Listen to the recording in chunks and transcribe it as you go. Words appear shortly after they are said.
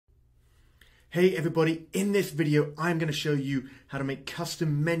Hey everybody, in this video I'm going to show you how to make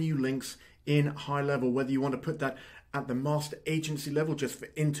custom menu links in HighLevel, whether you want to put that at the master agency level just for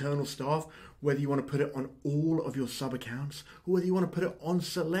internal staff, whether you want to put it on all of your sub accounts, or whether you want to put it on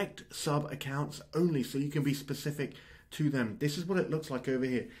select sub accounts only so you can be specific to them. This is what it looks like over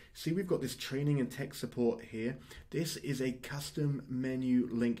here. See, we've got this training and tech support here. This is a custom menu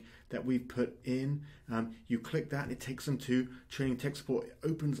link that we've put in. You click that and it takes them to training tech support. It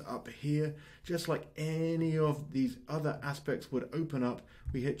opens up here just like any of these other aspects would open up.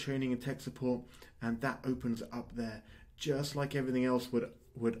 We hit training and tech support and that opens up there just like everything else would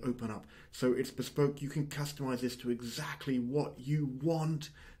open up. So it's bespoke. You can customize this to exactly what you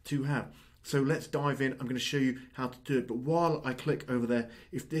want to have. So let's dive in. I'm going to show you how to do it. But while I click over there,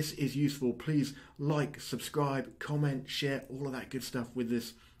 if this is useful, please like, subscribe, comment, share, all of that good stuff with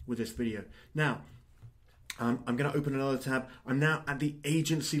this video. Now, I'm going to open another tab. I'm now at the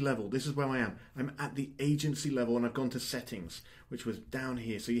agency level. This is where I am. I'm at the agency level and I've gone to settings, which was down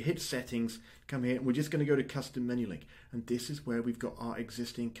here. So you hit settings, come here, and we're just going to go to custom menu link. And this is where we've got our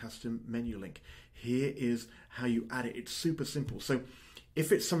existing custom menu link. Here is how you add it. It's super simple. So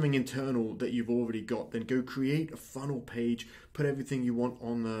if it's something internal that you've already got, then go create a funnel page, put everything you want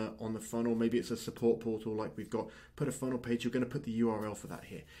on the funnel. Maybe it's a support portal like we've got, put a funnel page. You're going to put the URL for that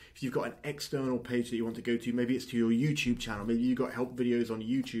here. If you've got an external page that you want to go to, maybe it's to your YouTube channel, maybe you've got help videos on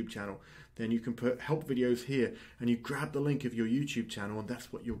YouTube channel, then you can put help videos here and you grab the link of your YouTube channel and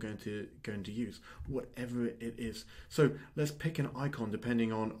that's what you're going to use, whatever it is. So let's pick an icon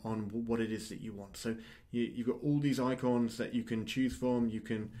depending on what it is that you want. So you've got all these icons that you can choose from. You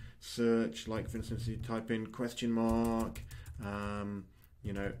can search, like for instance, you type in question mark, help,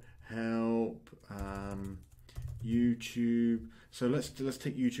 YouTube. So let's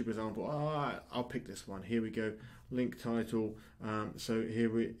take YouTube example. I'll pick this one. Here we go. Link title. So here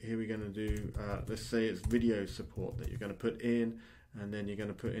we're going to do. Let's say it's video support that you're going to put in, and then you're going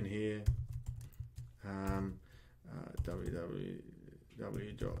to put in here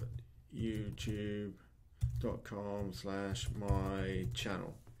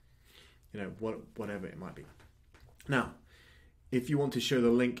www.youtube.com/my-channel. Whatever it might be. Now, if you want to show the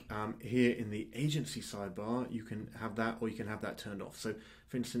link here in the agency sidebar, you can have that, or you can have that turned off. So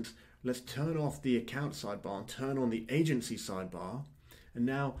for instance, let's turn off the account sidebar and turn on the agency sidebar. And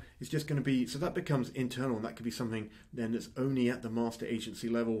now it's just going to be, so that becomes internal, and that could be something then that's only at the master agency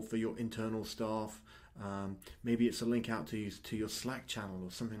level for your internal staff. Maybe it's a link out to your Slack channel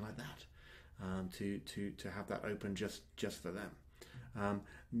or something like that, to have that open just for them.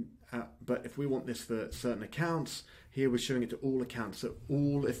 But if we want this for certain accounts, here we're showing it to all accounts. So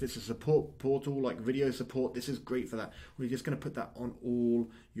if it's a support portal like video support, this is great for that. We're just going to put that on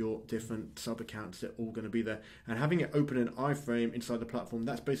all your different sub accounts. They're all going to be there. And having it open in iframe inside the platform,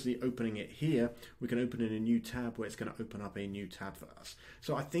 that's basically opening it here. We can open in a new tab where it's going to open up a new tab for us.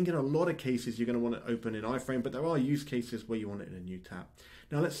 So I think in a lot of cases you're going to want to open in iframe, but there are use cases where you want it in a new tab.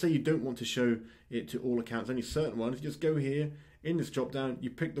 Now let's say you don't want to show it to all accounts, only certain ones. You just go here. In this drop down, you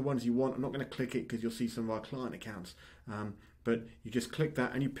pick the ones you want. I'm not going to click it because you'll see some of our client accounts. But you just click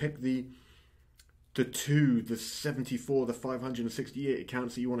that and you pick the 74, the 568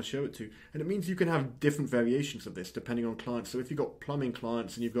 accounts that you want to show it to. And it means you can have different variations of this depending on clients. So if you've got plumbing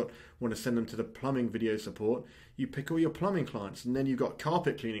clients and want to send them to the plumbing video support, you pick all your plumbing clients. And then you've got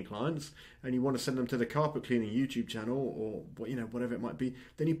carpet cleaning clients and you want to send them to the carpet cleaning YouTube channel or whatever it might be.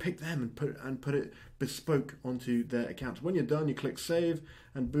 Then you pick them and put it bespoke onto their accounts. When you're done, you click save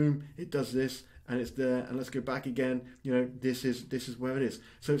and boom, it does this and it's there. And let's go back again. This is where it is.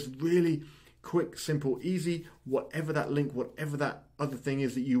 So it's really quick, simple, easy. Whatever that link, whatever that other thing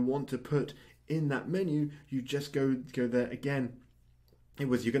is that you want to put in that menu, you just go there again. You're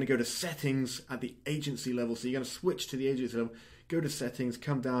going to go to settings at the agency level. So you're going to switch to the agency level, go to settings,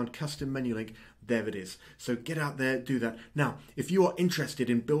 come down, custom menu link. There it is. So get out there, do that. Now, if you are interested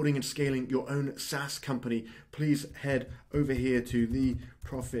in building and scaling your own SaaS company, please head over here to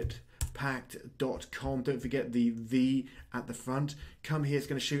theprofitpact.com. Don't forget the V at the front. Come here, it's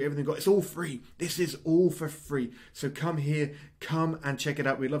going to show you everything we've got. It's all free. This is all for free. So come here, come and check it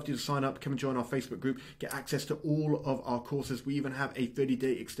out. We'd love you to sign up, come and join our Facebook group, get access to all of our courses. We even have a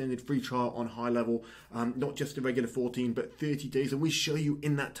 30-day extended free trial on HighLevel, not just the regular 14, but 30 days. And we show you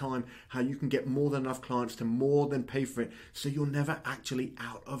in that time how you can get more than enough clients to more than pay for it. So you're never actually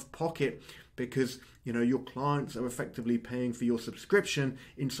out of pocket, because You know, your clients are effectively paying for your subscription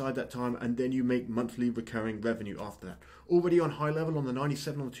inside that time, and then you make monthly recurring revenue after that. Already on HighLevel, on the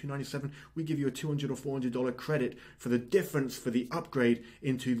 97, on the 297, we give you a $200 or $400 credit for the difference for the upgrade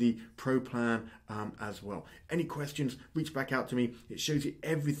into the Pro plan as well. Any questions, reach back out to me. It shows you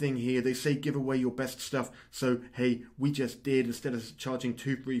everything here. They say give away your best stuff. So, hey, we just did. Instead of charging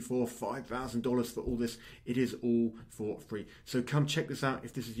 $2,000, $3,000, $4,000, $5,000 for all this, it is all for free. So come check this out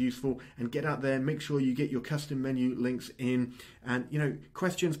if this is useful, and get out there. Make sure you get your custom menu links in. And, you know,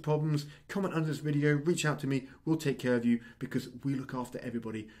 questions, problems, comment under this video, reach out to me. We'll take care of you, because we look after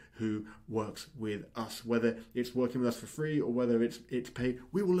everybody who works with us, whether it's working with us for free or whether it's paid.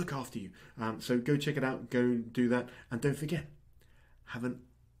 We will look after you. So go check it out, go do that, and don't forget, have an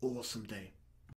awesome day.